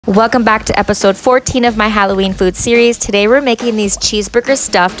Welcome back to episode 14 of my Halloween food series. Today we're making these cheeseburger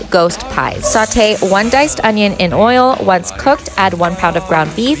stuffed ghost pies. Saute 1 diced onion in oil. Once cooked, add 1 pound of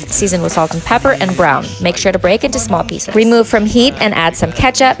ground beef, season with salt and pepper, and brown. Make sure to break into small pieces. Remove from heat and add some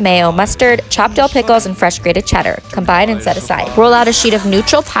ketchup, mayo, mustard, chopped dill pickles, and fresh grated cheddar. Combine and set aside. Roll out a sheet of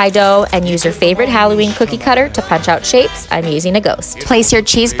neutral pie dough and use your favorite Halloween cookie cutter to punch out shapes. I'm using a ghost. Place your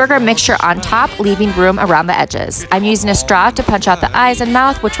cheeseburger mixture on top, leaving room around the edges. I'm using a straw to punch out the eyes and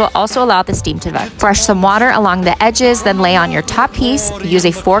mouth, which will also allow the steam to vent. Brush some water along the edges, then lay on your top piece. Use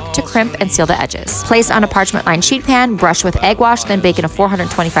a fork to crimp and seal the edges. Place on a parchment-lined sheet pan, brush with egg wash, then bake in a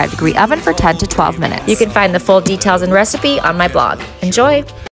 425-degree oven for 10 to 12 minutes. You can find the full details and recipe on my blog. Enjoy!